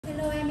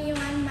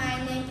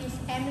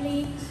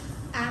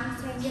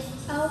10 years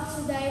old.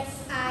 Today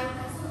I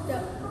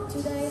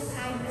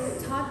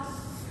will taught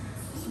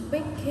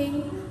speaking.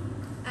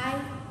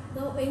 I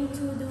going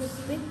to do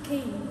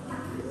speaking.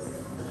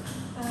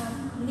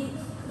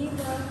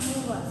 Liver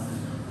movers.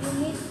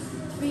 Unit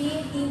 3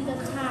 in the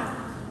town.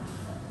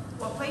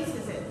 What place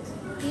is it?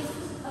 It's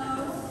a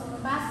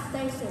bus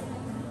station.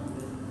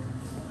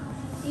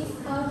 It's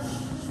a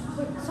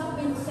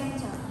shopping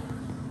center.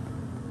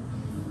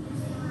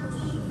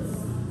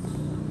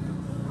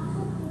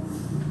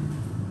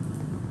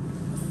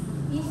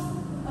 It's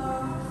a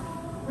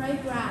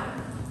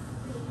playground.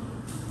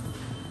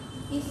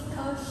 It's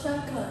a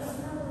circus.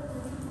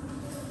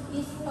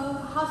 It's a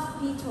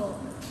hospital.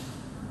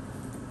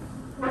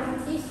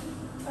 It's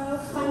a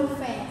fun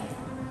fair.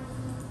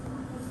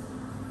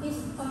 It's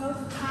a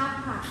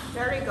car park.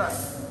 Very good.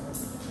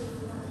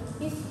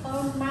 It's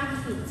a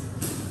market.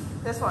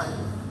 This one.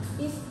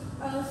 It's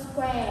a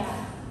square.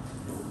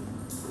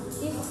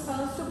 It's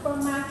a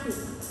supermarket.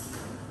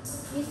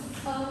 It's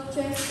a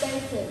train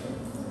station.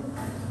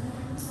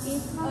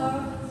 It's a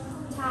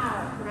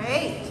town.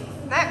 Great.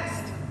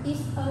 Next.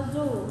 It's a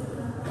zoo.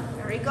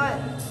 Very good.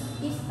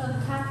 It's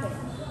a cafe.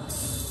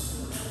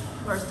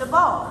 Where's the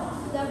ball?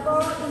 The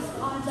ball is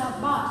on the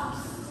box.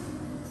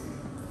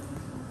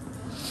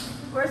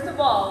 Where's the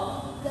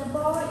ball? The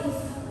ball is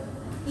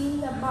in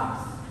the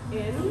box.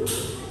 In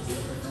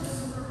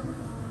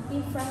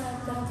Front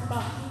of the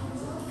box.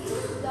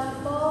 The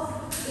ball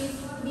is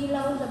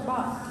below the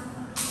box.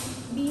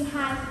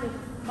 Behind the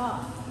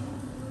box.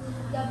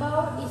 The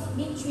ball is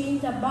between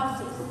the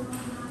boxes.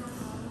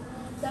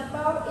 The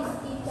ball is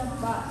in the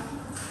box.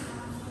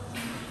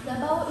 The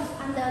ball is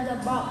under the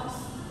box.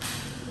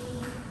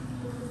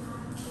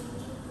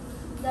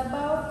 The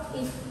ball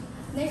is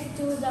next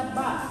to the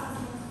box.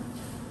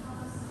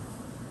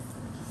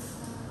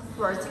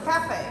 Where's the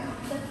cafe?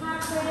 The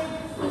cafe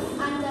is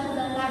under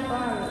the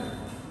library.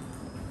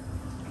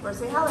 Where's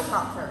the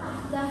helicopter?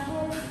 The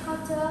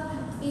helicopter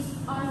is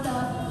on the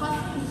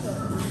hospital.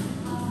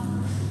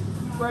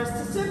 Where's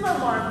the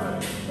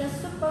supermarket? The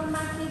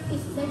supermarket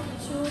is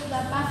next to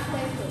the bus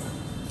station.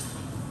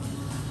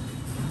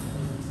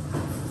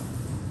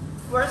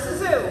 Where's the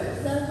zoo?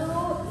 The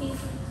zoo is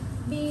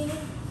behind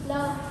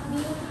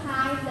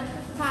the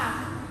park.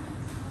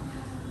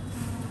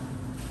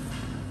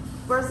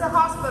 Where's the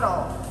hospital?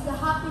 The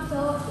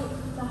hospital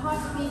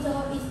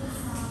is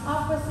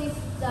opposite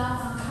the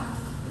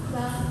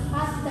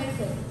bus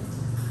station.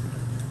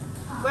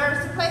 Where's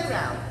the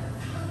playground?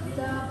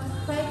 The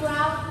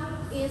playground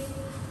is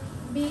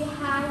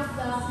behind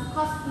the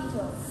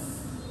hospital.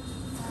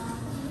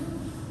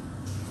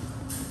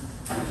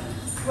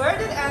 Where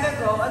did Anna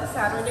go on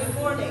Saturday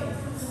morning?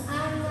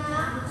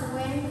 Anna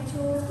went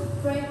to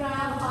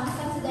playground on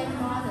Saturday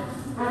morning.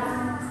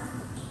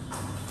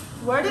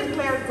 Where did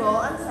Claire go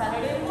on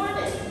Saturday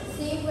morning?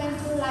 She went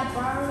to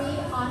library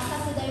on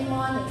Saturday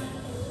morning.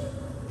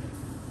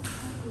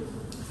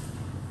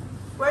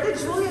 Where did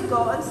Julia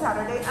go on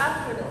Saturday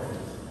afternoon?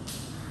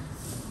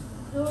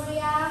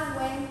 Julia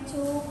went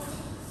to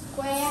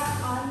square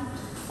on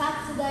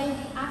Saturday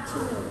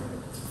afternoon.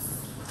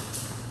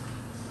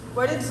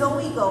 Where did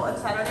Zoe go on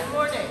Saturday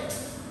morning?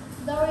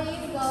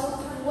 Zoe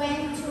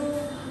went to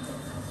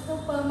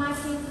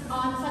supermarket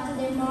on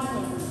Saturday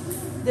morning.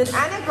 Did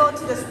Anna go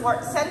to the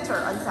sports center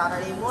on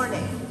Saturday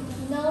morning?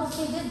 No,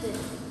 she didn't.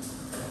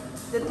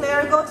 Did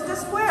Claire go to the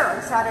square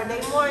on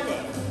Saturday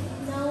morning?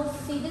 No,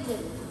 she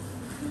didn't.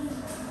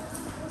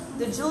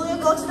 Did Julia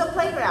go to the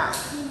playground?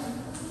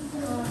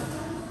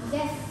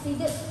 Yes, she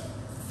did.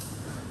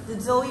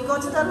 Did Zoe go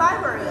to the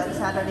library on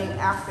Saturday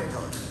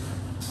afternoon?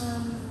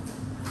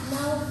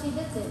 No, she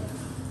didn't.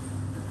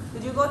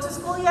 Did you go to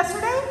school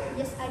yesterday?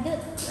 Yes, I did.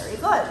 Very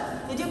good.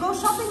 Did you go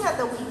shopping at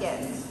the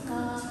weekend? Yes,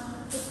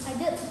 I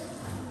did.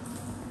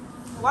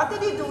 What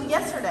did you do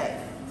yesterday?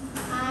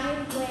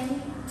 I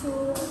went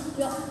to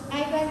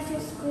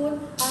school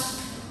on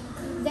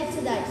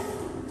yesterday.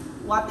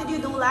 What did you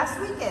do last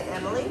weekend,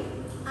 Emily?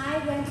 I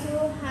went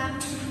to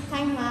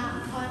Thành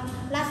on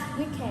last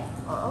weekend.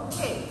 Oh,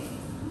 okay.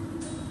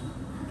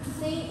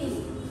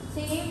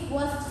 She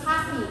was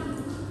happy.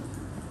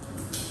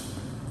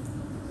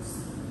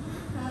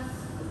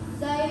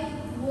 They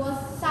was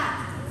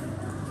sad.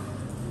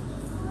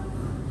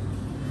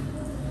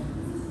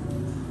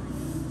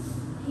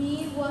 He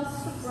was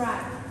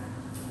surprised.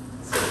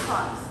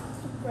 Surprise.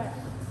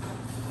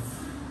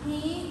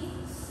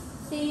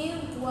 She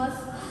was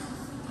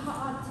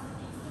hot.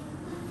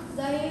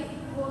 They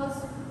was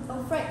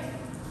afraid.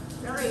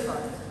 Very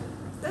good.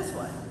 This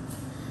one.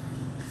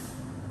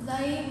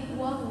 They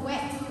were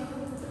wet.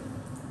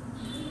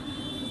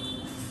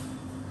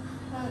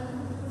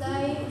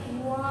 They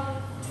were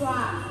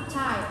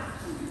tired.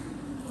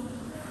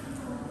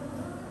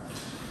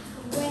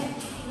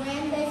 When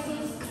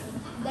Daisy's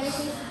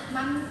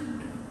mom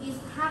is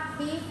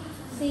happy,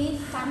 she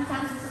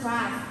sometimes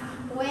cries.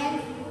 When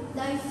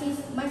Daisy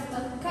makes a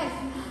cake,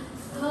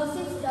 her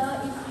sister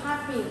is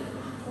happy.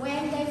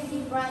 When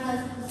Daisy's brother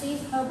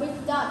sees a big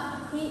dog,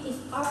 he is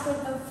often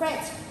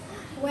afraid.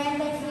 When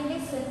Daisy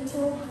listens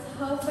to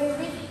her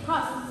favorite poem,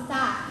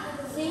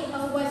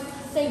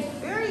 sing.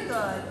 Very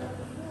good.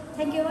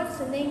 Thank you for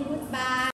listening. Goodbye.